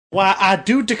Why, I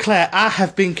do declare I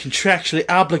have been contractually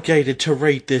obligated to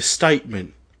read this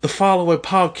statement. The following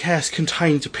podcast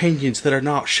contains opinions that are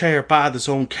not shared by the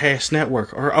Zonecast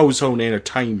Network or Ozone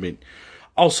Entertainment.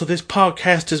 Also, this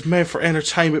podcast is meant for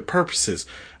entertainment purposes,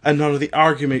 and none of the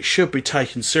arguments should be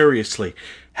taken seriously.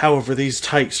 However, these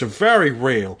takes are very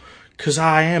real, cause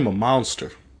I am a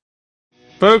monster.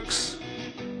 Folks,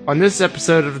 on this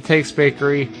episode of the Takes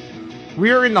Bakery, we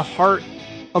are in the heart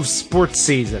of sports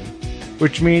season,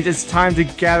 which means it's time to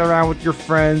gather around with your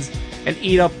friends and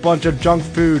eat a bunch of junk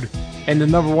food. And the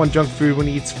number one junk food when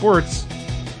you eat sports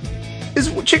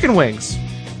is chicken wings.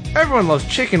 Everyone loves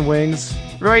chicken wings,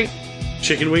 right?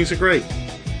 Chicken wings are great.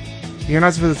 You're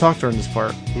not supposed to talk during this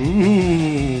part.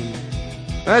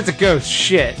 That's a ghost.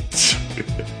 Shit.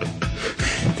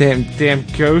 Damn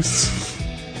ghosts.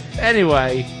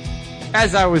 Anyway,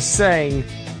 as I was saying,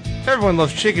 everyone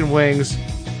loves chicken wings,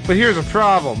 but here's a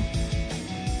problem.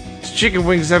 Chicken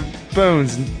wings have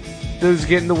bones, and those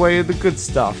get in the way of the good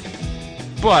stuff.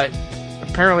 But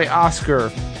apparently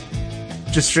Oscar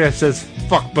just straight up says,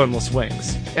 fuck boneless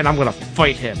wings. And I'm gonna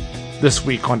fight him this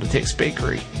week on the Takes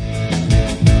Bakery.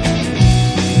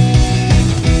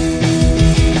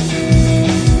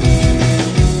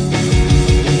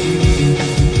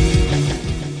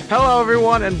 Hello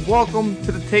everyone and welcome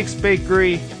to the Takes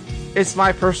Bakery. It's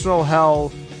my personal hell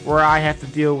where I have to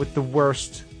deal with the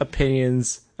worst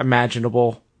opinions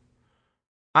imaginable.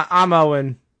 I'm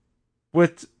Owen.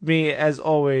 With me, as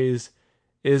always,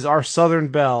 is our Southern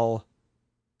Belle,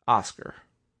 Oscar.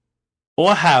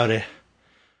 Well, howdy.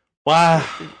 Why?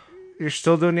 You're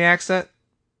still doing the accent?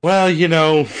 Well, you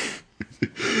know,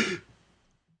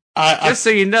 Just so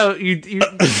you know, you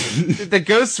the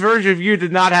ghost version of you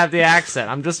did not have the accent.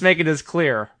 I'm just making this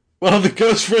clear. Well, the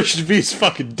ghost version of me is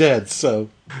fucking dead, so.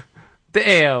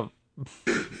 Damn.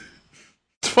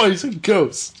 That's why he's a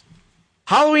ghost.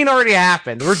 Halloween already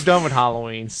happened. We're done with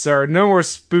Halloween, sir. No more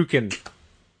spooking.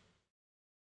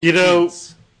 You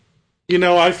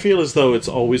know, I feel as though it's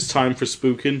always time for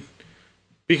spooking.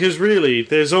 Because really,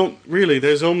 there's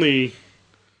only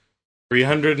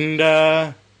 300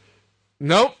 and,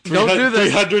 Nope, don't do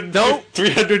this.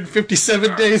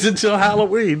 357 days until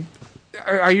Halloween.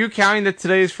 Are you counting that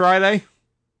today is Friday?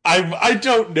 I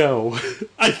don't know.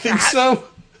 I think so.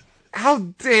 How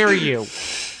dare you?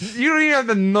 You don't even have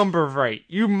the number right.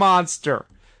 You monster.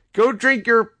 Go drink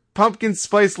your pumpkin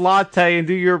spice latte and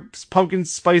do your pumpkin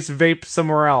spice vape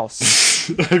somewhere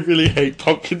else. I really hate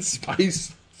pumpkin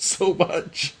spice so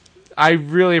much. I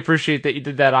really appreciate that you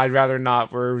did that. I'd rather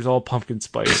not, where it was all pumpkin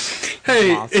spice.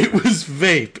 Hey, it was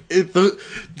vape.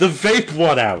 The vape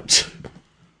won out.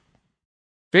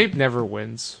 Vape never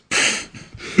wins.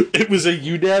 It was a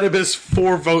unanimous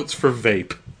 4 votes for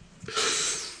vape.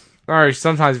 Alright,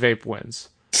 sometimes vape wins.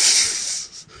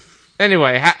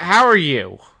 Anyway, how are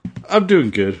you? I'm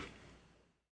doing good.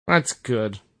 That's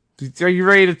good. Are you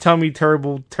ready to tell me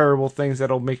terrible, terrible things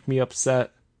that'll make me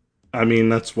upset? I mean,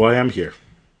 that's why I'm here.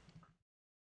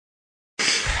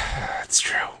 It's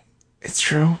true. It's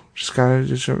true. Just gotta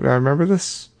remember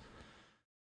this.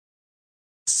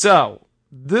 So,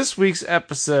 this week's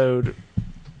episode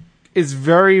is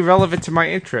very relevant to my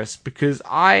interests because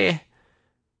I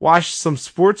watched some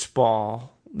sports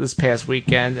ball this past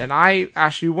weekend, and I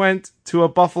actually went to a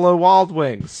Buffalo Wild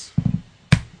Wings.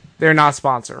 They're not a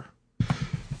sponsor.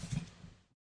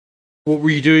 What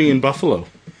were you doing in Buffalo?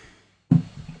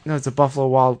 No, it's a Buffalo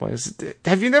Wild Wings.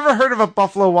 Have you never heard of a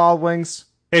Buffalo Wild Wings?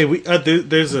 Hey,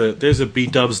 there's a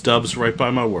B-Dubs Dubs right by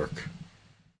my work.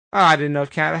 Oh, I didn't know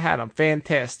Canada had them.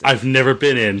 Fantastic. I've never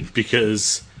been in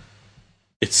because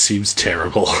it seems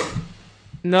terrible.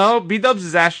 No, B-Dubs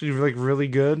is actually really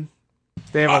good.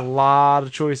 They have a lot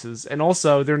of choices. And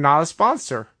also, they're not a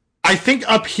sponsor. I think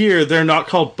up here, they're not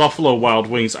called Buffalo Wild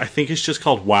Wings. I think it's just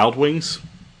called Wild Wings.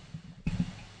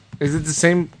 Is it the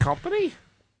same company?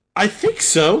 I think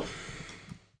so.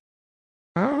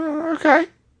 Okay.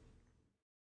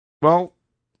 Well,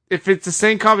 if it's the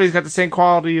same company, it's got the same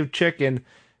quality of chicken,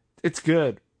 it's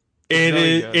good.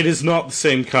 It is not the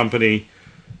same company.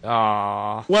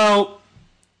 Well,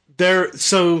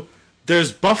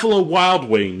 there's Buffalo Wild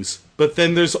Wings, but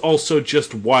then there's also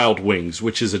just Wild Wings,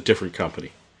 which is a different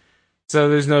company. So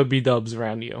there's no B-Dubs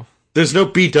around you. There's no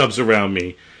B-Dubs around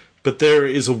me, but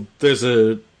there's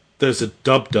a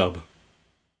Dub Dub.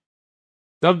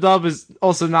 Dub Dub is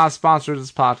also not a sponsor of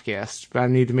this podcast, but I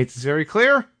need to make this very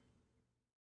clear.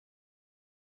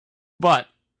 But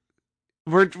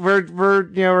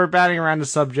we're batting around the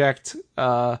subject.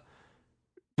 We're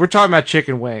talking about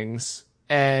chicken wings,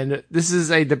 and this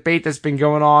is a debate that's been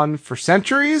going on for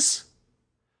centuries.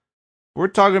 We're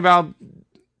talking about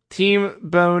Team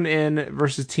Bone In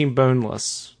versus Team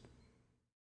Boneless.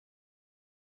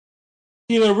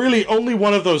 Really, only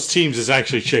one of those teams is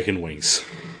actually chicken wings.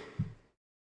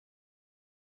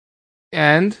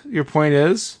 And your point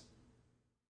is?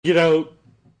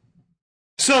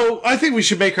 So I think we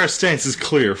should make our stances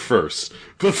clear first.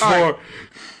 Before... Right.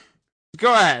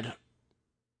 Go ahead.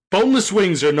 Boneless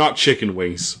wings are not chicken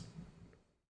wings.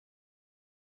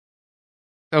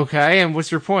 Okay, and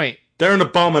what's your point? They're an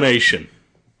abomination.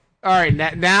 Alright,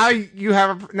 now we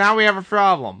have a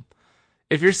problem.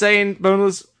 If you're saying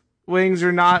boneless wings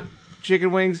are not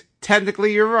chicken wings,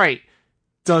 technically you're right.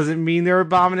 Doesn't mean they're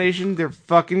abomination, they're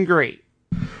fucking great.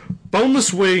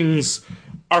 Boneless wings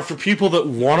are for people that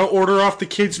want to order off the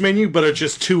kids' menu, but are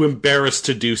just too embarrassed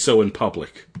to do so in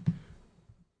public.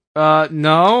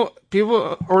 No.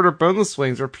 People who order boneless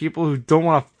wings are people who don't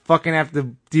want to fucking have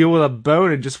to deal with a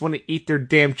bone and just want to eat their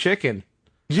damn chicken.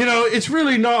 It's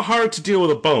really not hard to deal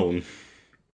with a bone.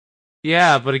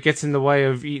 Yeah, but it gets in the way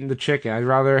of eating the chicken. I'd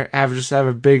rather have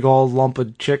a big old lump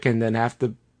of chicken than have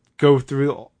to go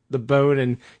through the bone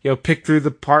and, pick through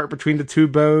the part between the two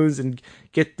bones and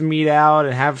get the meat out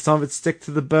and have some of it stick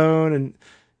to the bone and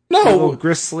a little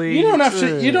gristly. You don't have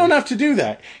to do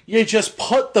that. You just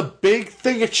put the big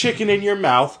thing of chicken in your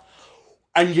mouth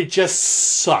and you just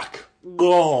suck.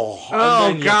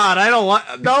 Oh God, I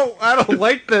don't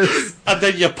like this. And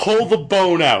then you pull the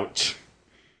bone out.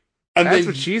 And that's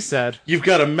what she said. You've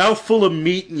got a mouthful of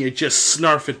meat and you just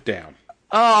snarf it down.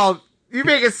 Oh, you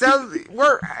make it sound...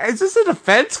 Is this an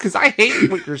offense? Because I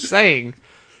hate what you're saying.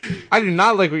 I do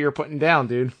not like what you're putting down,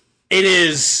 dude. It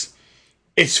is...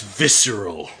 It's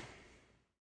visceral.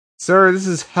 Sir, this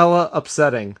is hella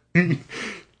upsetting.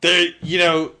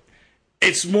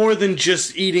 It's more than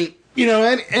just eating...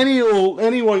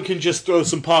 anyone can just throw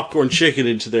some popcorn chicken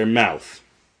into their mouth.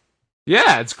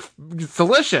 Yeah, it's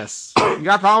delicious. You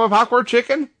got a problem with popcorn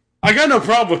chicken? I got no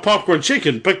problem with popcorn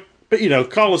chicken, but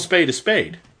call a spade a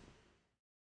spade.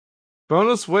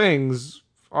 Boneless wings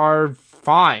are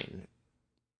fine.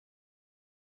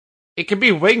 It can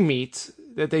be wing meat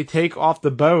that they take off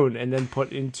the bone and then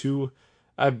put into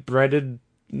a breaded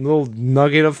little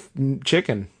nugget of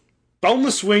chicken.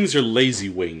 Boneless wings are lazy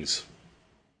wings.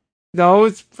 No,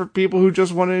 it's for people who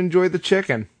just want to enjoy the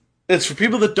chicken. It's for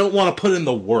people that don't want to put in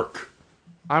the work.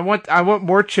 I want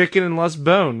more chicken and less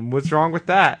bone. What's wrong with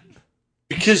that?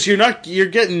 Because you're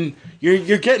getting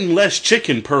less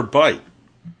chicken per bite.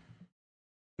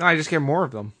 No, I just get more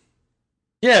of them.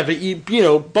 Yeah, but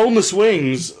boneless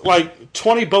wings, like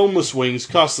 20 boneless wings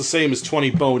cost the same as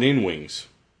 20 bone-in wings.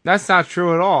 That's not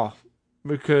true at all.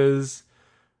 Because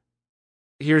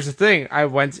here's the thing. I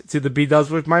went to the B-Dubs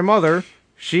with my mother.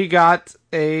 She got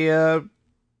about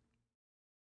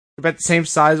the same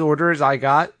size order as I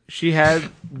got. She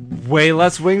had way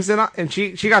less wings than and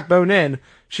she got bone-in.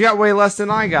 She got way less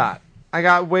than I got. I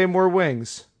got way more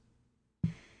wings.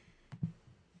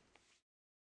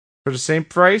 For the same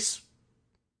price,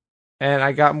 and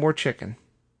I got more chicken.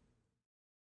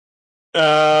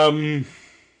 Yeah,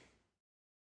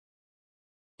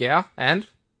 and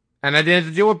I didn't have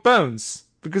to deal with bones,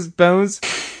 because bones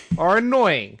are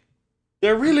annoying.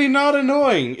 They're really not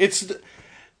annoying. It's...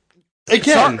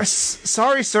 Again...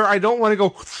 Sorry, sir, I don't want to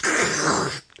go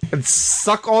and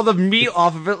suck all the meat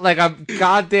off of it like a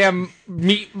goddamn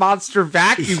meat monster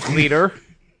vacuum cleaner.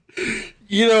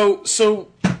 So...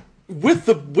 With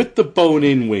the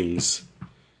bone-in wings,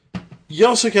 you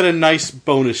also get a nice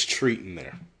bonus treat in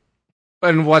there.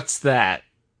 And what's that?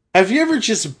 Have you ever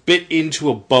just bit into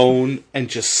a bone and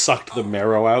just sucked the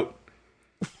marrow out?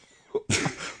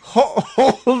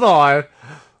 Hold on.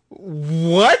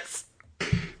 What?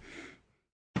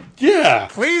 Yeah.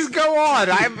 Please go on.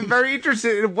 I'm very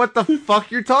interested in what the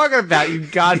fuck you're talking about, you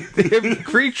goddamn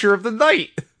creature of the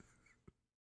night.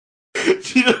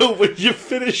 When you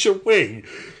finish a wing...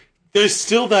 There's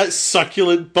still that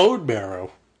succulent bone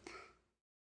marrow.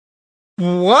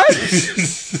 What?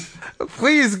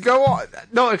 Please go on.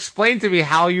 No, explain to me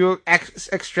how you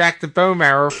extract the bone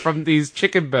marrow from these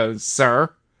chicken bones, sir.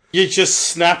 You just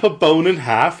snap a bone in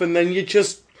half and then you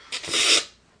just...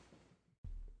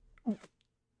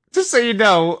 Just so you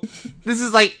know, this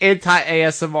is like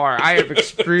anti-ASMR. I am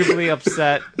extremely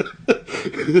upset.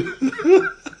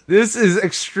 This is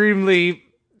extremely...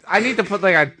 I need to put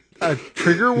like a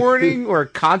trigger warning or a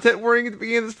content warning at the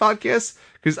beginning of this podcast,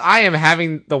 because I am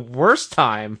having the worst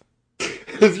time.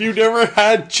 Have you never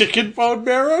had chicken bone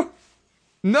marrow?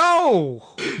 No!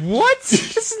 What?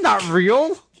 This is not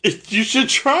real. You should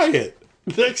try it.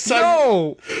 Next time.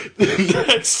 No!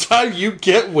 Next time you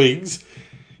get wings,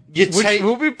 Which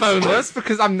will be boneless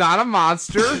because I'm not a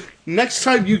monster. Next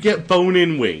time you get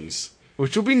bone-in wings.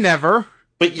 which will be never.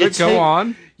 But go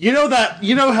on. You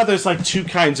know how there's like two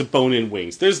kinds of bone-in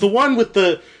wings. There's the one with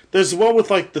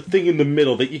like the thing in the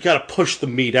middle that you gotta push the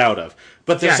meat out of.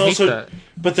 But there's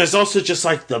also just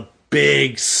like the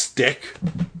big stick.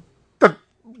 The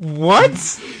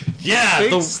what? Yeah,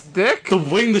 big stick? The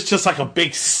wing that's just like a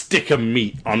big stick of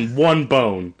meat on one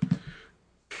bone.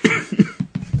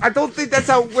 I don't think that's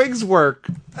how wings work.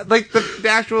 Like the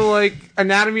actual like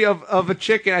anatomy of a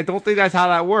chicken, I don't think that's how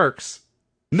that works.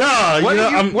 No,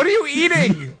 what are you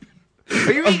eating?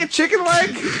 Are you eating a chicken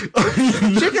leg?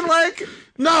 Chicken leg?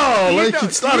 No,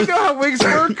 it's not. Do you know how wings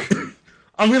work?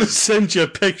 I'm gonna send you a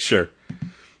picture.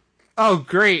 Oh,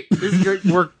 great! This is going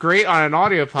to work great on an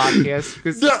audio podcast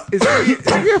because it's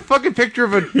gonna be a fucking picture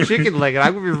of a chicken leg, and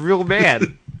I'm gonna be real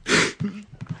mad.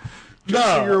 Just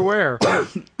so you're aware.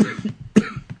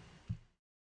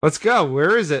 Let's go.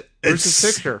 Where is it? Where's the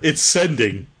picture? It's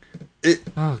sending.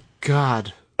 Oh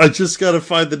God. I just gotta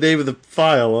find the name of the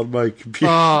file on my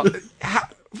computer.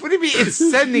 What do you mean it's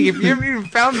sending if you haven't even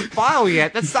found the file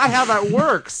yet? That's not how that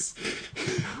works.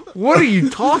 What are you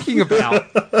talking about?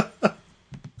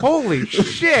 Holy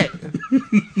shit.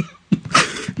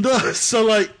 No, so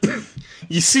like,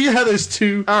 you see how there's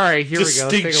two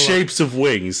distinct shapes of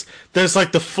wings? There's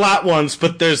like the flat ones,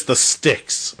 but there's the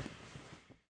sticks.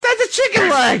 That's a chicken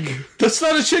leg! That's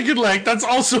not a chicken leg, that's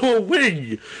also a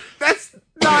wing. That's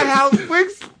not how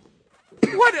wings...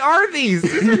 What are these?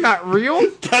 These are not real.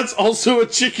 That's also a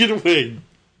chicken wing.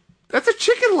 That's a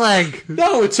chicken leg.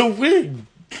 No, it's a wing.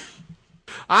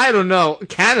 I don't know.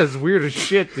 Canada's weird as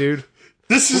shit, dude.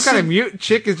 What kind of mutant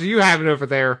chickens are you having over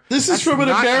there? This is from an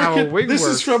American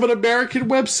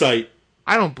website.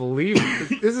 I don't believe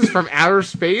it. This is from outer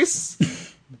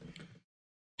space?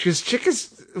 Because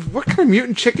chickens... What kind of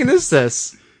mutant chicken is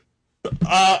this?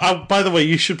 By the way,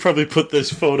 you should probably put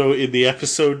this photo in the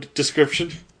episode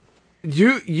description.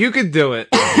 You could do it.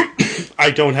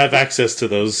 I don't have access to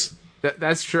those.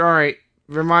 That's true. All right,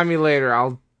 remind me later.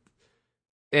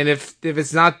 And if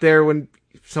it's not there when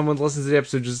someone listens to the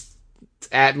episode, just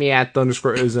at me at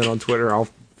 _Ozone on Twitter.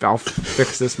 I'll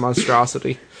fix this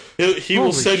monstrosity. He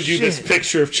will send you this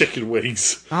picture of chicken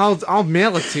wings. I'll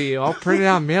mail it to you. I'll print it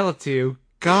out and mail it to you.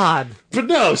 God. But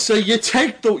no, so you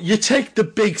take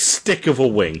the big stick of a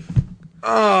wing.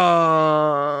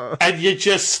 And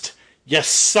you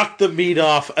suck the meat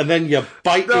off, and then you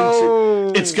bite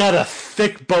into... It's got a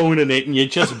thick bone in it, and you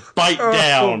just bite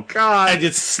down. God. And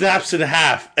it snaps in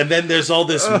half, and then there's all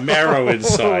this marrow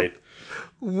inside.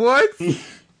 What?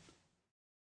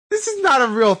 This is not a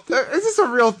real thing. Is this a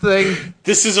real thing?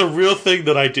 This is a real thing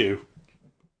that I do.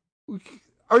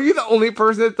 Are you the only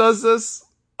person that does this?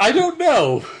 I don't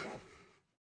know.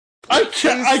 I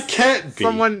can't be.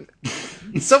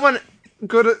 Someone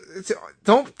go to...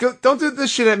 Don't do this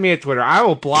shit at me at Twitter. I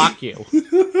will block you.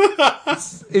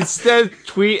 Instead,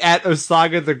 tweet at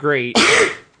Osaga the Great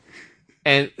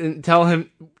and tell him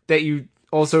that you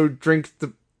also drink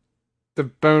the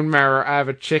bone marrow out of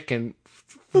a chicken.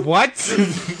 What?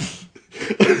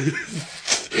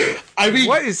 I mean,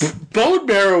 bone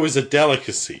marrow is a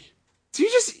delicacy. Do you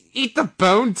just eat the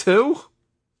bone too?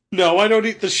 No, I don't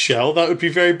eat the shell. That would be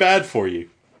very bad for you.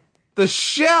 The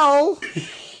shell?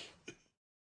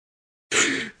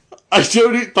 I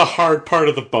don't eat the hard part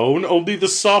of the bone, only the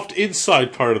soft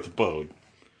inside part of the bone.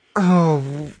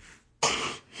 Oh,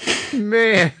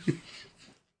 man.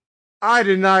 I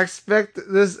did not expect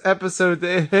this episode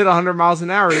to hit 100 miles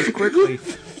an hour this quickly.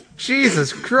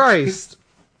 Jesus Christ.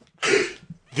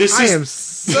 I am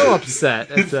so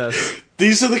upset at this.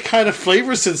 These are the kind of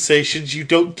flavor sensations you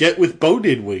don't get with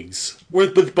bone-in wings.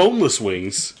 With boneless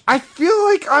wings. I feel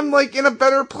like I'm in a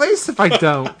better place if I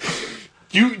don't.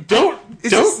 You don't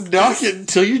knock it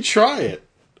until you try it.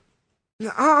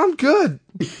 I'm good.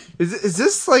 Is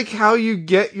this like how you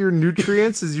get your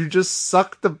nutrients? Is you just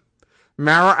suck the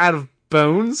marrow out of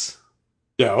bones?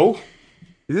 No.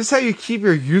 Is this how you keep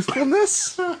your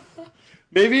youthfulness?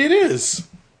 Maybe it is.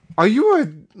 Are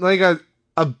you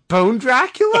a bone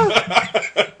Dracula?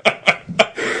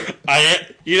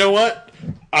 You know what?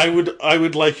 I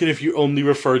would like it if you only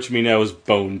refer to me now as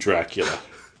Bone Dracula.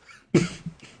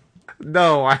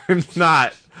 No, I'm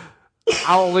not.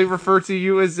 I'll only refer to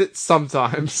you as it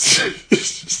sometimes.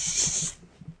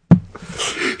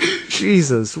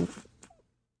 Jesus.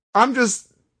 I'm just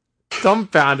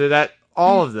dumbfounded at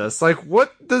all of this. Like,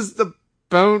 what does the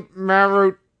bone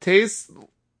marrow taste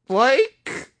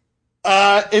like?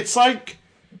 It's like...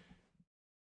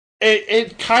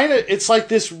 It's like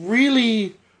this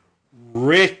really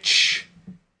rich...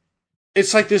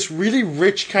 It's like this really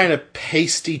rich kind of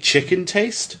pasty chicken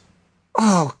taste.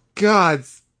 Oh, God.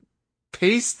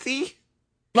 Pasty?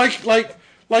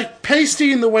 Like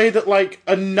pasty in the way that like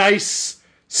a nice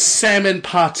salmon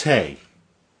pate.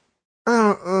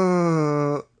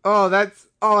 It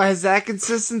has that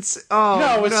consistency. Oh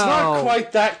No, it's not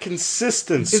quite that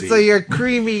consistency. It's like a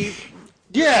creamy.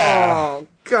 Yeah. Oh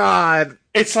God.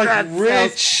 It's like that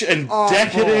rich and awful.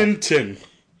 Decadent and.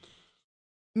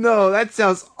 No, that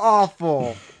sounds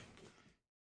awful.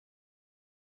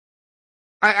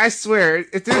 I swear,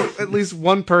 if there's at least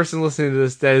one person listening to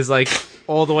this that is like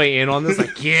all the way in on this,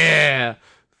 like, yeah,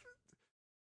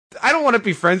 I don't want to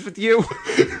be friends with you.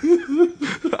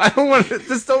 I don't want to.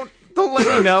 Just don't let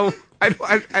me know.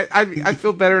 I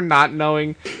feel better not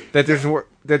knowing that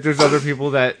there's other people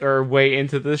that are way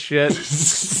into this shit.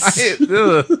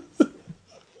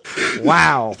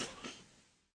 Wow.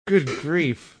 Good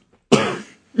grief.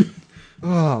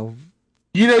 Oh.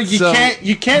 You know,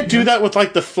 you can't do that with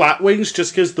like the flat wings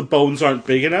just because the bones aren't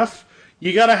big enough.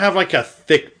 You gotta have like a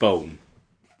thick bone.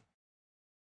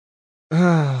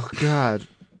 Oh God!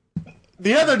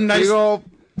 The other nice big old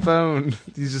bone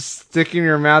you just stick in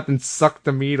your mouth and suck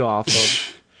the meat off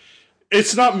of.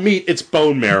 It's not meat; it's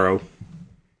bone marrow.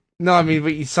 No, I mean,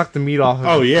 but you suck the meat off of.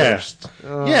 Oh yeah, first.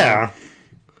 Yeah.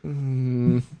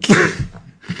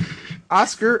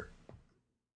 Oscar,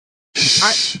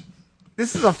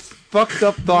 this is a fucked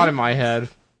up thought in my head,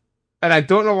 and I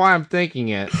don't know why I'm thinking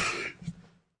it.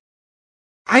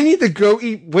 I need to go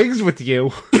eat wings with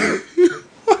you.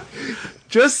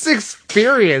 Just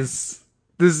experience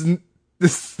this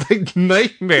like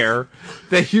nightmare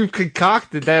that you've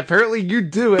concocted that apparently you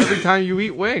do every time you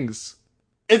eat wings.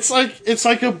 It's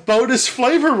like a bonus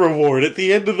flavor reward at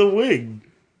the end of the wing.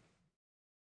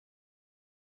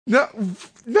 No,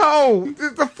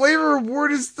 the flavor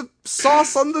reward is the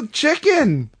sauce on the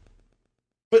chicken.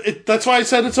 But that's why I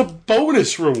said it's a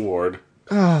bonus reward.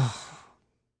 Oh.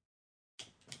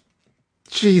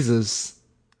 Jesus.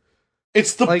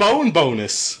 It's the bone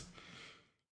bonus.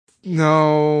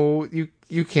 No,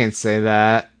 you can't say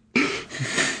that.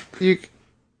 You're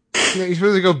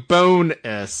supposed to go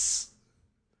boneless.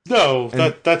 No,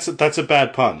 that's a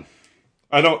bad pun.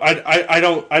 I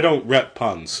don't rep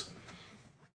puns.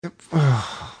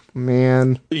 Oh,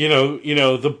 man. You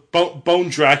know the Bone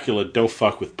Dracula don't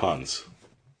fuck with puns.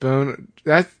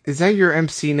 Is that your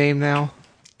MC name now?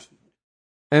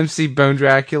 MC Bone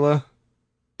Dracula?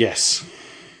 Yes.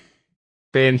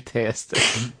 Fantastic.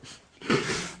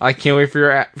 I can't wait for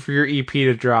your EP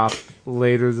to drop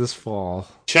later this fall.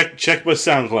 Check my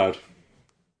SoundCloud.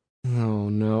 Oh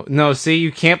no! See,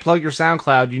 you can't plug your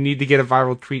SoundCloud. You need to get a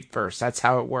viral tweet first. That's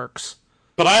how it works.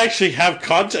 But I actually have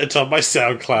content on my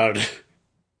SoundCloud.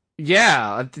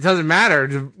 Yeah, it doesn't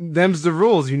matter. Them's the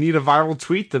rules. You need a viral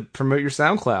tweet to promote your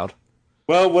SoundCloud.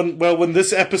 Well, when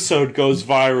this episode goes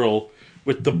viral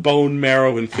with the bone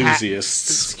marrow enthusiasts,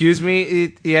 excuse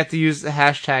me, you have to use the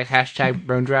hashtag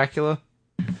Bone Dracula.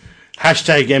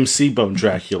 Hashtag MC Bone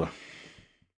Dracula.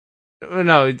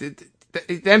 No,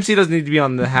 the MC doesn't need to be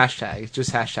on the hashtag. It's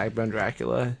just hashtag Bone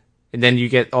Dracula, and then you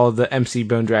get all the MC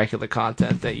Bone Dracula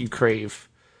content that you crave.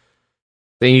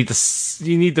 Then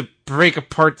you need to break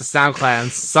apart the SoundCloud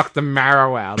and suck the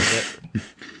marrow out of it.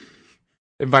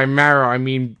 And by marrow, I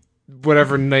mean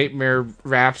whatever nightmare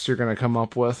raps you're gonna come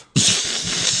up with.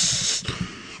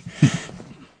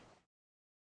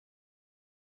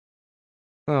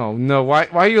 Oh no! Why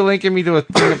are you linking me to a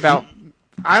thing about?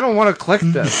 I don't want to click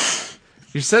this.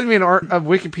 You sent me a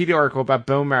Wikipedia article about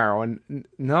bone marrow, and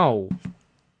no.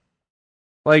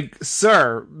 Like,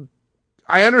 sir,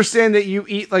 I understand that you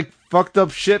eat like fucked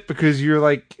up shit because you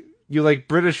like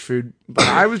British food, but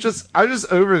I was just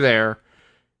over there,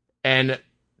 and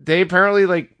they apparently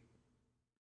like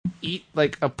eat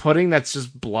like a pudding that's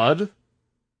just blood.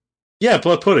 Yeah,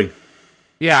 blood pudding.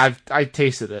 Yeah, I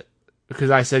tasted it because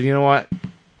I said, you know what,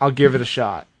 I'll give it a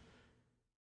shot.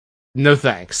 No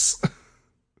thanks.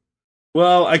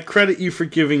 Well, I credit you for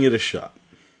giving it a shot.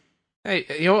 Hey,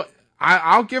 you know what?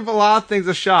 I'll give a lot of things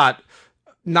a shot.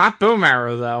 Not bone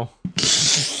marrow, though.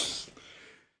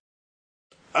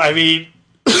 I mean...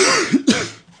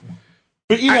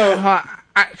 but, you know...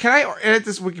 Can I edit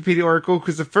this Wikipedia article?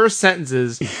 Because the first sentence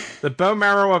is, the bone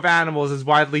marrow of animals is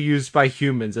widely used by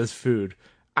humans as food.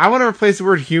 I want to replace the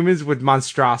word humans with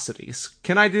monstrosities.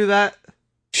 Can I do that?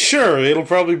 Sure, it'll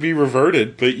probably be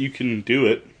reverted, but you can do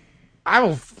it. I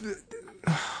will...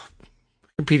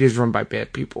 Wikipedia is run by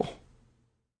bad people.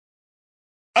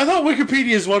 I thought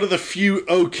Wikipedia is one of the few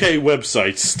okay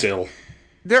websites still.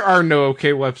 There are no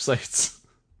okay websites.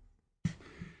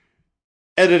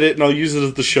 Edit it and I'll use it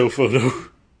as the show photo.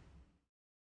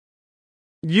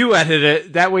 You edit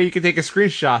it, that way you can take a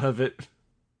screenshot of it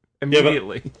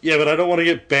immediately. Yeah, but I don't want to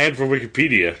get banned from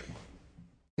Wikipedia.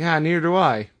 Yeah, neither do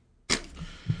I.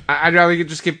 I'd rather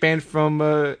just get banned from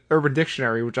Urban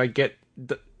Dictionary, which I get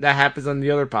that happens on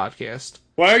the other podcast.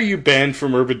 Why are you banned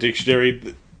from Urban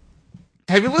Dictionary?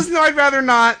 Have you listened to I'd Rather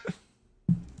Not?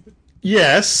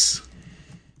 Yes.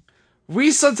 We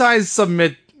sometimes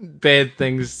submit bad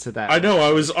things to that. I know,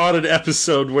 I was on an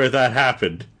episode where that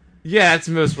happened. Yeah, that's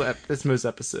most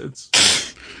episodes.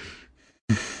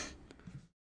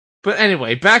 But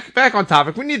anyway, back on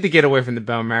topic. We need to get away from the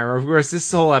bone marrow. Of course,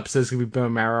 this whole episode is gonna be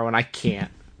bone marrow, and I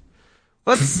can't.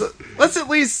 Let's at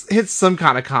least hit some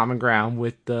kind of common ground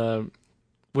with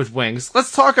wings.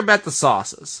 Let's talk about the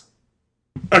sauces.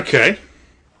 Okay.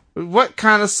 What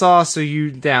kind of sauce are you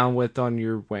down with on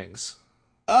your wings?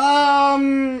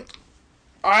 I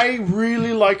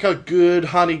really like a good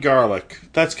honey garlic.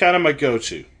 That's kind of my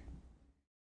go-to.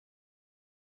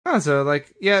 Oh, so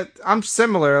yeah, I'm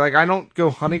similar. Like, I don't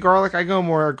go honey garlic. I go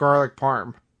more garlic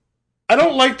parm. I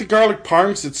don't like the garlic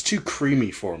parms. It's too creamy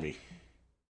for me.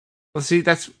 Well, see,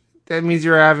 that means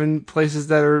you're having places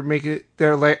that are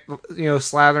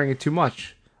slathering it too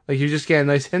much. Like, you just get a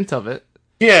nice hint of it.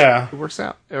 Yeah, It works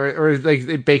out, or like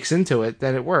it bakes into it,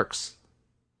 then it works.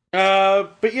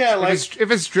 but yeah, like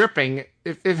if it's dripping,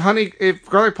 if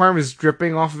garlic parm is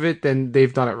dripping off of it, then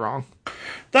they've done it wrong.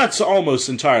 that's almost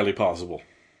entirely possible.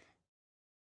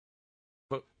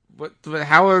 But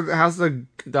how's the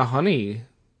honey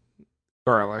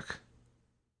garlic?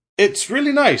 It's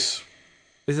really nice.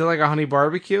 Is it like a honey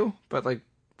barbecue, but like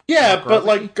Yeah, but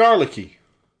like garlicky.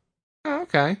 Oh,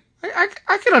 okay,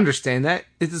 I can understand that.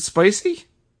 Is it spicy?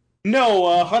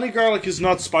 No, honey garlic is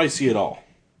not spicy at all.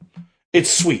 It's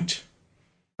sweet.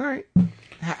 All right.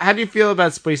 How do you feel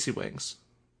about spicy wings?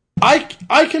 I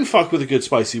can fuck with a good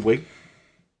spicy wing.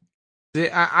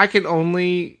 I can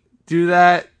only do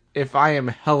that if I am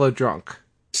hella drunk.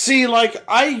 See, like,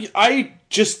 I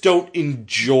just don't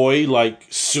enjoy, like,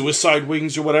 suicide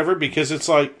wings or whatever, because it's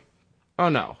like... Oh,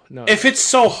 no. If it's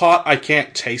so hot I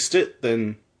can't taste it,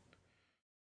 then...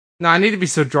 No, I need to be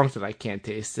so drunk that I can't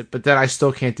taste it, but then I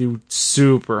still can't do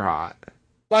super hot.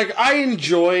 Like, I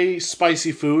enjoy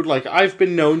spicy food. Like, I've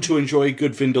been known to enjoy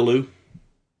good vindaloo.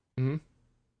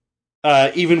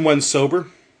 Mm-hmm. Even when sober.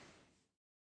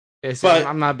 Yeah, see, but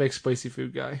I'm not a big spicy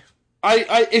food guy.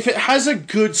 If it has a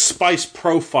good spice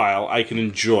profile, I can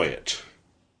enjoy it.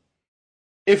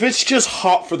 If it's just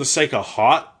hot for the sake of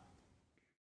hot,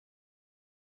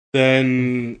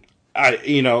 then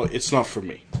it's not for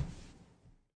me.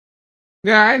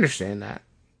 Yeah, I understand that.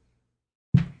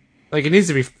 Like, it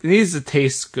needs to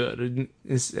taste good,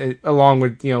 along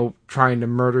with trying to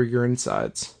murder your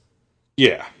insides.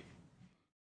 Yeah.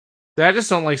 I just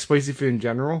don't like spicy food in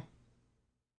general.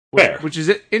 Fair. Which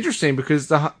is interesting because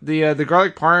the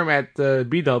garlic parm at the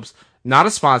B-dubs, not a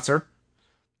sponsor,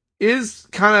 is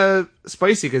kind of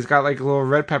spicy because it's got like little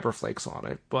red pepper flakes on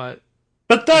it, but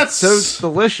that's it's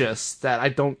so delicious that I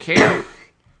don't care.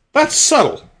 That's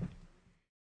subtle.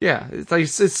 Yeah,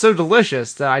 it's so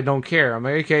delicious that I don't care. I'm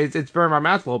like, okay, it's burning my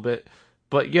mouth a little bit,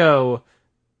 but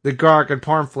the garlic and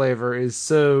parm flavor is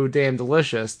so damn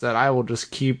delicious that I will just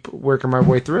keep working my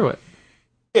way through it.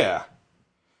 Yeah.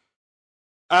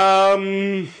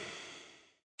 I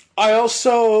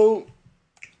also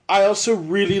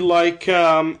really like,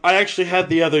 I actually had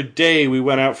the other day, we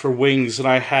went out for wings and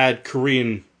I had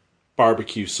Korean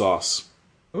barbecue sauce.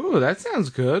 Ooh, that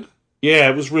sounds good. Yeah,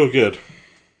 it was real good.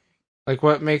 Like,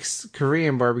 what makes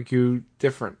Korean barbecue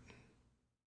different?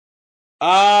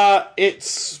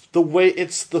 It's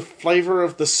the flavor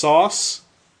of the sauce.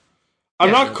 I'm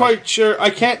not quite sure,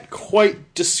 I can't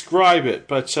quite describe it,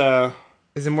 but,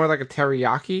 is it more like a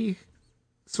teriyaki,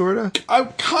 sorta?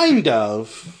 Kind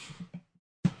of.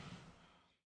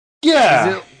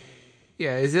 Yeah.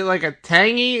 Is it like a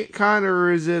tangy kind,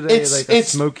 or is it a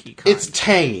smoky kind? It's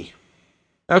tangy.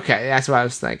 Okay, that's what I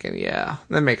was thinking, yeah.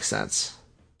 That makes sense.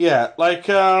 Yeah, like,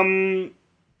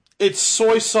 it's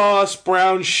soy sauce,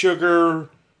 brown sugar,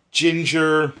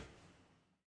 ginger.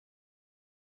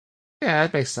 Yeah,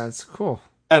 that makes sense. Cool.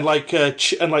 And like,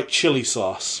 chili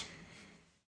sauce.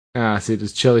 See,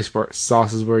 this chili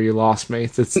sauce is where you lost me.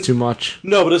 It's too much.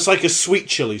 No, but it's like a sweet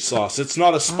chili sauce. It's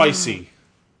not a spicy.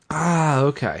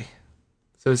 Okay.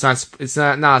 So it's not a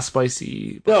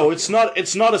spicy. No, it's not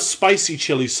a spicy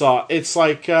chili sauce. It's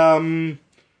like,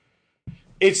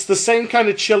 it's the same kind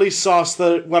of chili sauce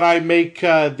that when I make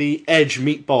the Edge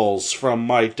meatballs from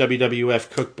my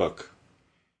WWF cookbook.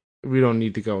 We don't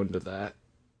need to go into that.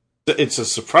 It's a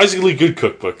surprisingly good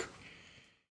cookbook.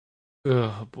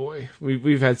 Oh boy,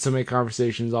 we've had so many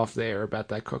conversations off the air about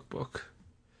that cookbook.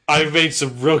 I've made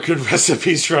some real good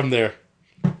recipes from there.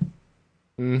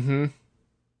 Mm-hmm.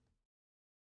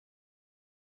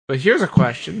 But here's a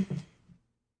question.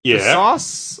 Yeah. The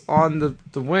sauce on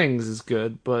the wings is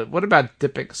good, but what about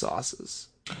dipping sauces?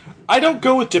 I don't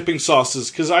go with dipping sauces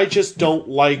because I just don't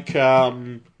like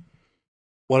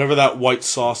whatever that white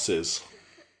sauce is.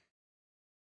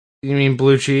 You mean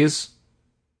blue cheese?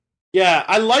 Yeah,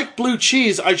 I like blue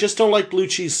cheese. I just don't like blue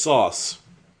cheese sauce.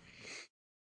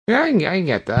 Yeah, I can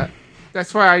get that.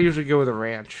 That's why I usually go with a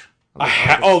ranch.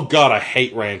 Oh god, I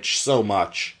hate ranch so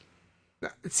much.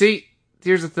 See,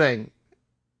 here's the thing.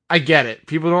 I get it.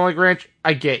 People don't like ranch.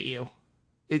 I get you.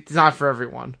 It's not for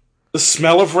everyone. The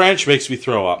smell of ranch makes me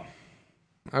throw up.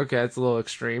 Okay, it's a little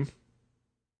extreme.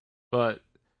 But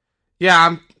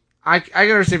yeah, I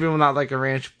can understand people not like a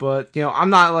ranch, but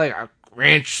I'm not like a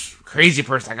ranch crazy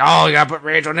person. Like, oh, you gotta put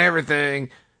ranch on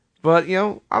everything. But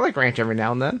I like ranch every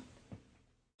now and then.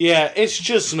 Yeah, it's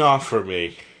just not for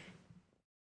me.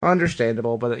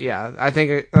 Understandable, but yeah, I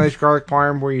think a nice garlic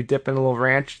parm where you dip in a little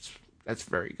ranch, that's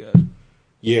very good.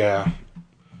 Yeah.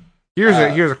 Here's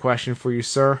a question for you,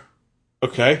 sir.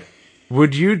 Okay.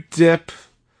 Would you dip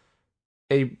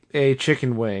a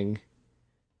chicken wing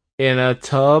in a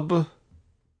tub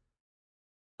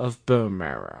of bone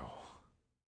marrow?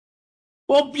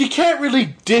 Well, you can't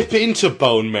really dip into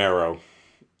bone marrow.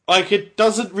 Like, it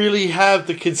doesn't really have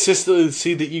the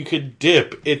consistency that you could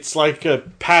dip. It's like a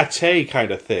pate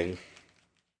kind of thing.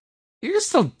 You can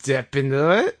still dip into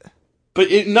it. But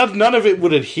none of it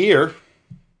would adhere.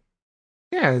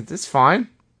 Yeah, it's fine.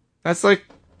 That's like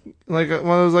one of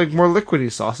those like more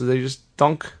liquidy sauces. They just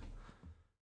dunk.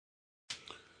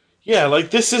 Yeah,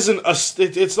 like this isn't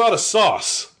it's not a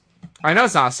sauce. I know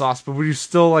it's not a sauce, but would you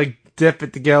still like dip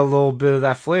it to get a little bit of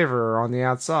that flavor on the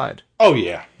outside? Oh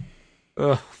yeah.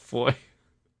 Oh boy.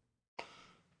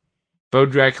 Bo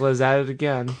Dracula's at it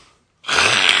again.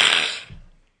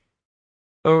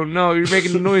 Oh no, you're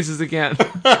making the noises again.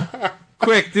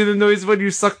 Quick, do the noise when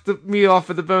you suck the meat off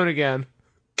of the bone again.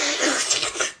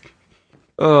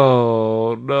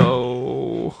 Oh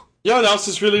no. You know what else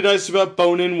is really nice about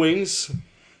bone-in wings?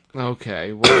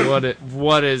 Okay,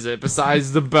 what is it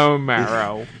besides the bone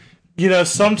marrow?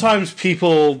 Sometimes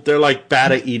people, they're like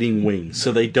bad at eating wings,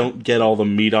 so they don't get all the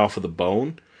meat off of the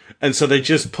bone. And so they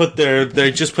just put their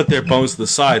bones to the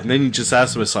side, and then you just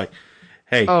ask them, it's like,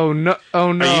 hey, oh no,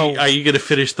 are you gonna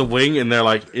finish the wing? And they're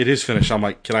like, it is finished. I'm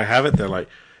like, can I have it? They're like,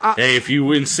 hey, if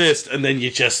you insist. And then you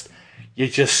just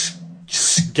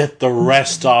get the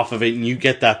rest off of it, and you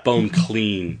get that bone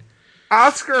clean.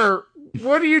 Oscar,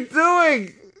 what are you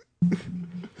doing?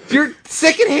 You're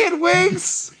secondhand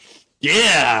wings?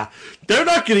 Yeah, they're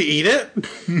not gonna eat it.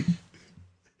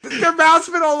 Their mouth's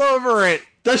been all over it.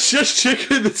 That's just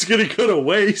chicken that's gonna go to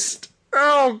waste.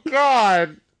 Oh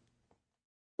God.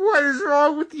 What is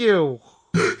wrong with you?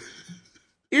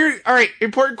 Alright,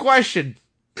 important question.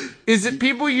 Is it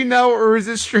people you know or is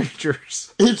it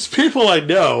strangers? It's people I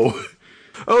know.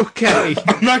 Okay.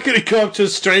 I'm not gonna go up to a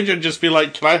stranger and just be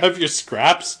like, can I have your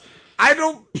scraps?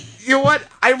 You know what?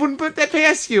 I wouldn't put that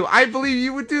past you. I believe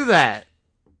you would do that.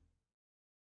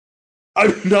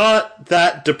 I'm not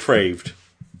that depraved.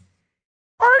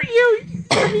 Aren't you?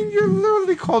 I mean, you're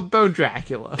literally called Bone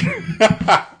Dracula.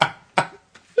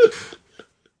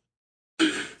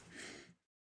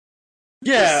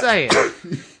 Yeah. Just saying.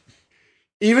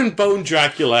 Even Bone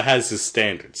Dracula has his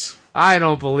standards. I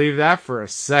don't believe that for a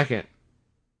second.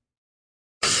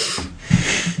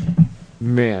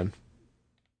 Man.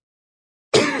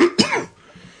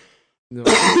 No.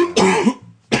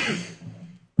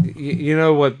 You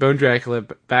know what Bone Dracula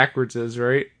backwards is,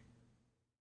 right?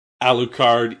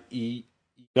 Alucard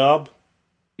Enob?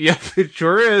 Yep, it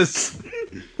sure is.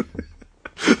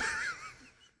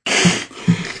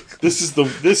 This is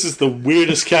the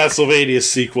weirdest Castlevania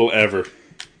sequel ever.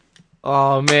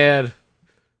 Oh man.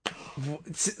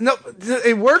 No,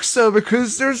 it works though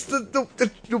because there's the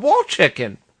wall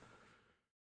chicken.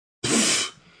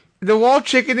 The wall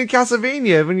chicken in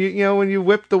Castlevania, when you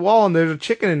whip the wall and there's a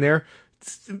chicken in there,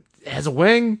 it has a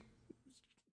wing.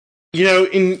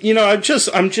 I'm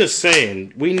just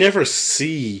saying, we never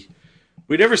see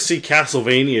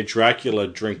Castlevania Dracula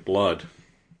drink blood.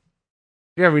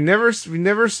 Yeah, we never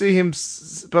see him,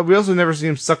 but we also never see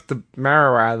him suck the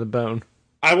marrow out of the bone.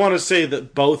 I want to say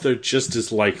that both are just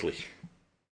as likely.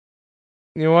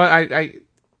 You know what?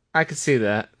 I could see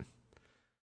that.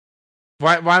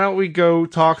 Why don't we go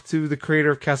talk to the creator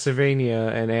of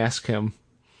Castlevania and ask him?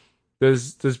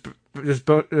 Does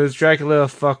Dracula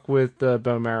fuck with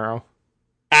bone marrow?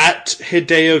 At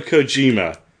Hideo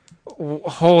Kojima.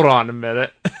 Hold on a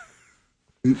minute.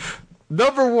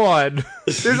 Number one,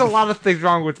 there's a lot of things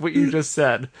wrong with what you just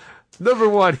said. Number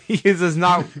one, he does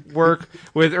not work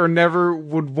with or never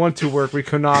would want to work with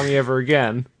Konami ever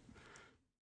again.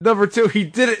 Number 2, he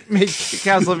didn't make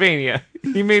Castlevania.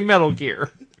 He made Metal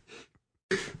Gear.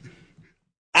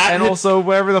 And also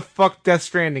whatever the fuck Death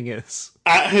Stranding is.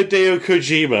 At Hideo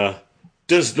Kojima,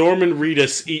 does Norman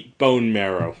Reedus eat bone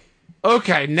marrow?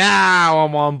 Okay, now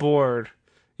I'm on board.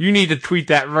 You need to tweet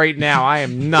that right now. I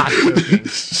am not joking.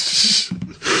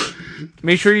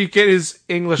 Make sure you get his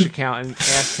English account and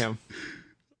ask him.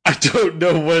 I don't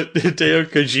know what Hideo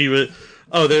Kojima...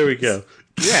 Oh, there we go.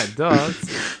 Yeah, duh.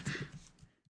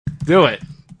 Do it.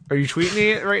 Are you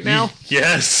tweeting it right now?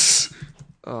 Yes.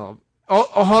 Oh,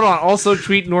 hold on. Also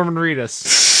tweet Norman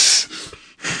Reedus.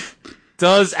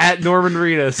 Does at Norman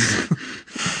Reedus.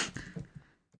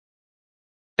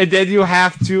 And then you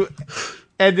have to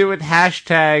end it with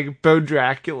hashtag Bone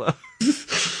Dracula.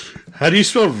 How do you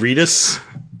spell Reedus?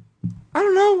 I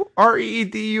don't know.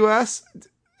 Reedus.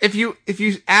 If you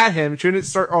add him, shouldn't it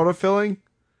start autofilling?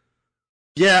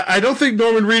 Yeah, I don't think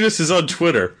Norman Reedus is on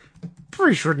Twitter.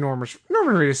 Pretty sure Norman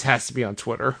Reedus has to be on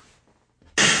Twitter.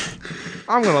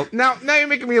 I'm gonna now you're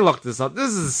making me look this up.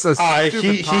 This is so stupid.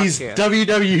 He's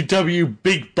www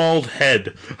Big Bald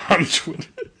Head on Twitter.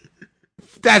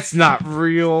 That's not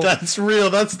real. That's real.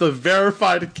 That's the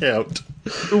verified account.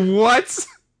 What?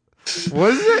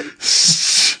 What is it?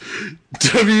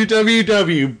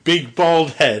 www Big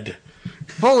Bald Head.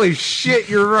 Holy shit,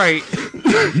 you're right.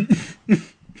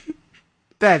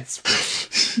 That's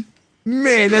a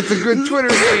good Twitter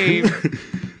name.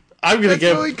 That's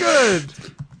really good.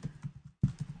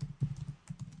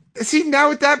 See, now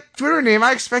with that Twitter name,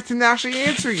 I expect him to actually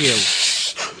answer you.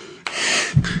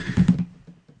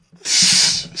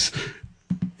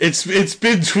 It's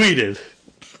been tweeted.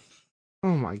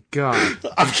 Oh my god.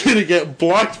 I'm gonna get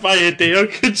blocked by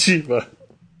Hideo Kojima.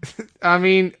 I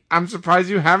mean, I'm surprised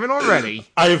you haven't already.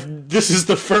 This is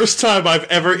the first time I've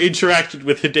ever interacted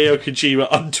with Hideo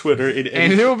Kojima on Twitter and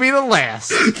it will be the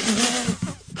last.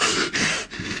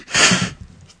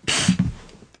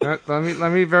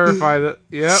 Let me verify that.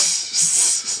 Yep.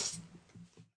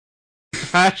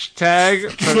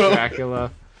 Hashtag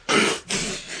Dracula.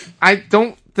 I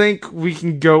don't think we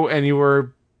can go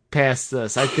anywhere past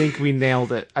this. I think we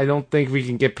nailed it. I don't think we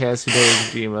can get past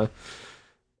Hideo Kojima.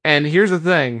 And here's the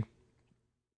thing.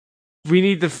 We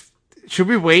need to... Should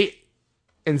we wait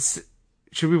and see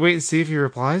if he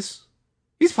replies?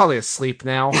 He's probably asleep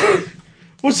now.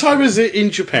 What time is it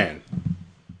in Japan?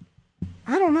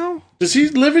 I don't know. Does he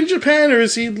live in Japan, or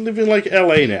is he living like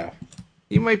LA now?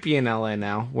 He might be in LA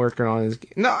now, working on his...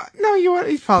 No, you know what?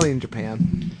 He's probably in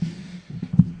Japan.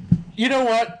 You know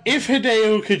what? If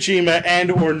Hideo Kojima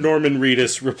and or Norman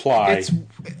Reedus reply...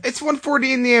 It's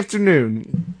 1:40 in the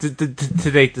afternoon to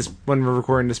date this when we're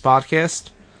recording this podcast.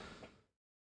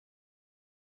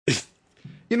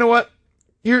 You know what?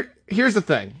 Here's the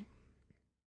thing.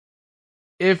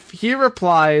 If he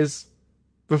replies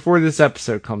before this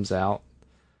episode comes out,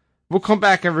 we'll come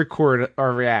back and record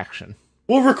our reaction.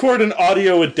 We'll record an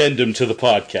audio addendum to the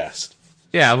podcast.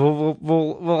 Yeah,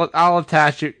 I'll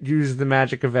attach it using the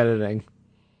magic of editing.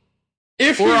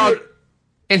 And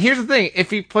here's the thing: if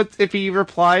he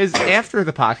replies after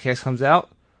the podcast comes out,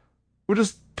 we'll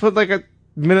just put like a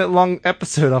minute-long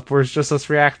episode up where it's just us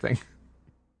reacting.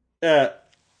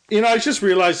 I just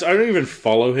realized I don't even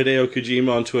follow Hideo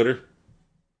Kojima on Twitter.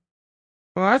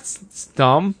 Well, that's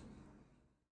dumb.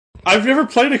 I've never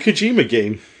played a Kojima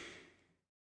game.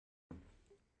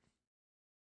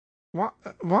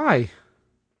 Why?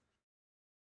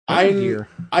 I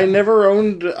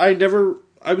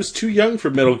was too young for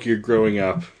Metal Gear growing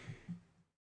up.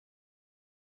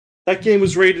 That game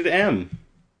was rated M.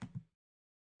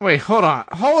 Wait, hold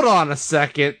on a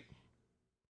second.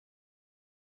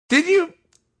 Did you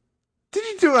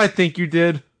do what I think you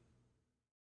did?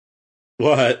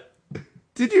 What?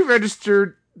 Did you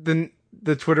register the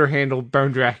Twitter handle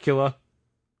Bone Dracula?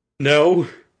 No.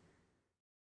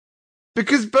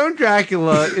 Because Bone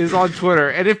Dracula is on Twitter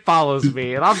and it follows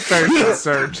me, and I'm very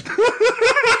concerned.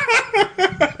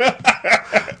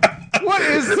 What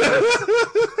is this?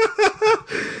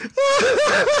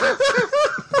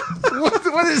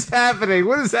 What is happening?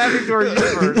 What is happening to our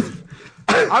universe?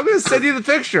 I'm going to send you the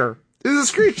picture. This is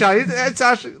a screenshot. It's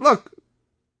actually... Look.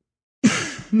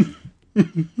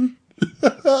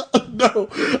 No,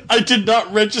 I did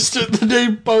not register the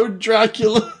name Bone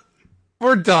Dracula.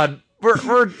 We're done. We're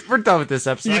done with this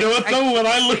episode. You know what, though? When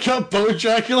I look up Bone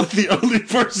Dracula, the only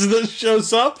person that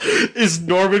shows up is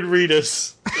Norman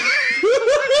Reedus.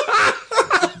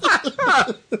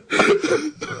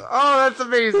 Oh, that's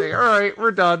amazing. All right,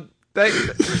 we're done. Thank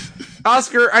you.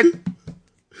 Oscar, I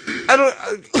don't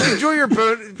enjoy your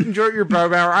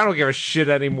bone hour. I don't give a shit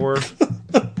anymore.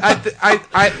 I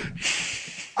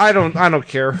don't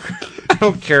care.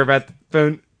 don't care about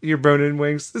your bone-in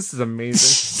wings. This is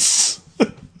amazing.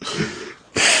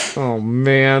 Oh,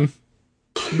 man.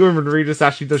 Norman Reedus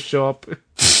actually does show up.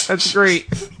 That's great.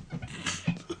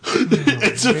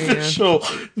 It's official.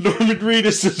 Norman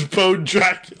Reedus is Bone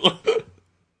Dracula.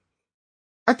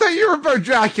 I thought you were Bone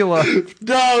Dracula.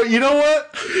 No, you know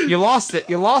what? You lost it.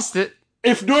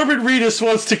 If Norman Reedus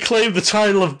wants to claim the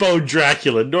title of Bone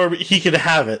Dracula, he can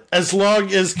have it. As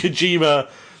long as Kojima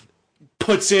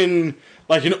puts in,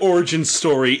 like, an origin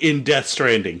story in Death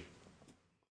Stranding.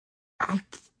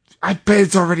 I bet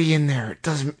it's already in there.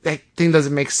 That thing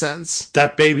doesn't make sense.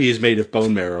 That baby is made of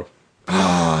bone marrow.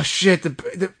 Oh, shit.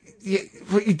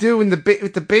 What you do with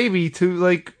the baby to,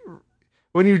 like,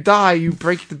 when you die, you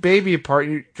break the baby apart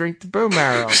and you drink the bone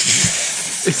marrow.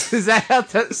 Is that how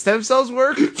stem cells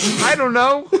work? I don't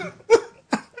know.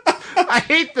 I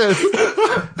hate this.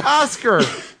 Oscar.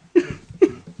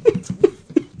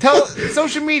 Tell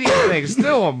social media things. Do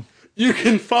them. You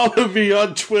can follow me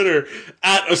on Twitter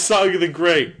at A Song of the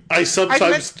Great. I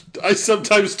sometimes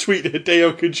tweet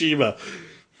Hideo Kojima.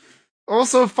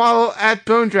 Also follow at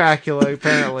Bone Dracula,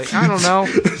 apparently. I don't know.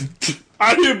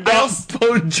 I am not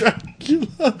Bone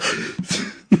Dracula.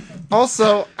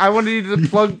 Also, I wanted you to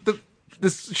plug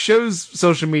this show's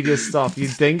social media stuff, you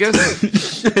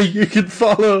dingus. Yeah, you can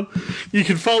follow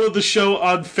the show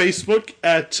on Facebook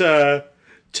at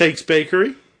Takes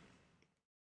Bakery.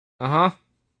 Uh-huh.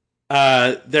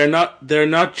 They're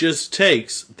not just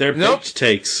takes. They're baked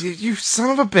takes. You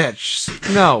son of a bitch.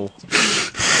 No.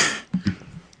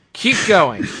 Keep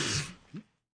going.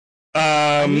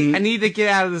 I need to get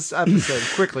out of this episode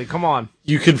quickly. Come on.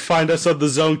 You can find us on the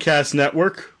Zonecast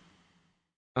Network.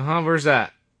 Uh-huh. Where's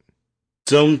that?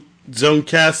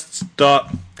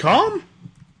 Zonecasts.com?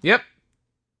 Yep.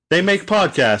 They make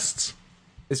podcasts.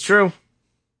 It's true.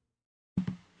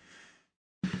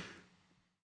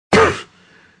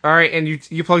 Alright, and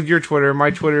you plugged your Twitter. My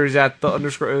Twitter is at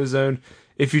 @the_ozone.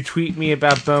 If you tweet me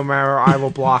about bone marrow, I will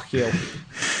block you.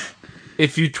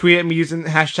 If you tweet at me using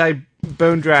hashtag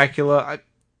Bone Dracula,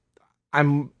 I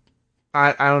don't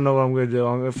know what I'm going to do.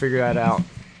 I'm going to figure that out.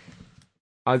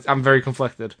 I'm very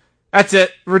conflicted. That's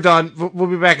it. We're done. We'll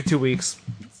be back in 2 weeks.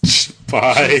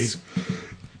 Bye.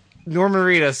 Norman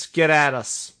Reedus, get at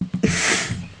us.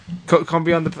 Come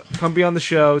be on the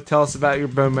show. Tell us about your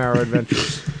bone marrow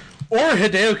adventures. Or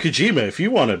Hideo Kojima, if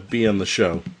you want to be on the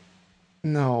show.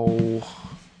 No.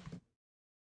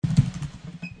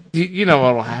 You know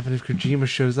what'll happen if Kojima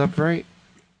shows up, right?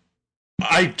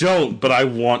 I don't, but I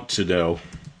want to know.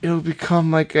 It'll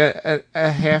become like a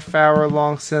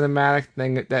half-hour-long cinematic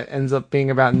thing that ends up being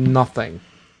about nothing.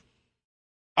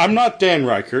 I'm not Dan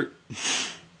Reichert.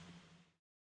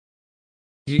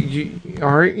 You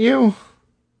aren't you?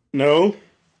 No.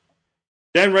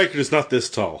 Dan Reichert is not this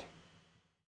tall.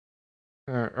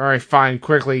 Alright, fine.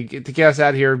 Quickly, to get us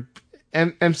out of here,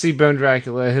 MC Bone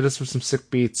Dracula, hit us with some sick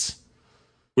beats.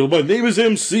 Well, my name is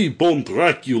MC Bone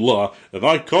Dracula, and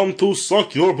I come to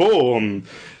suck your bone.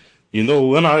 You know,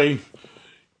 when I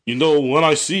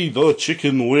see the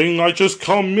chicken wing, I just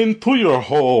come into your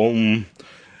home.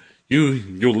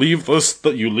 You leave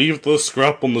the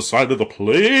scrap on the side of the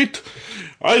plate.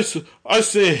 I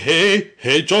say,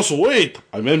 hey, just wait.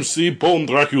 I'm MC Bone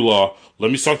Dracula. Let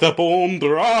me suck that bone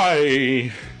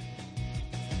dry.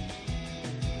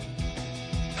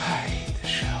 I hate the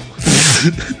show.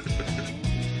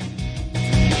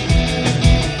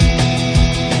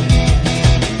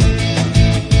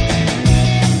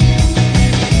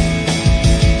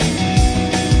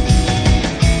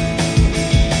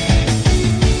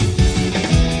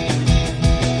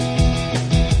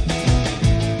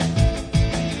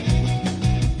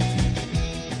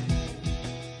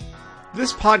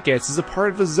 This podcast is a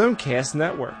part of the Zonecast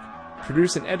Network,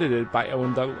 produced and edited by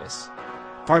Owen Douglas.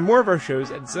 Find more of our shows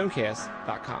at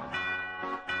zonecast.com.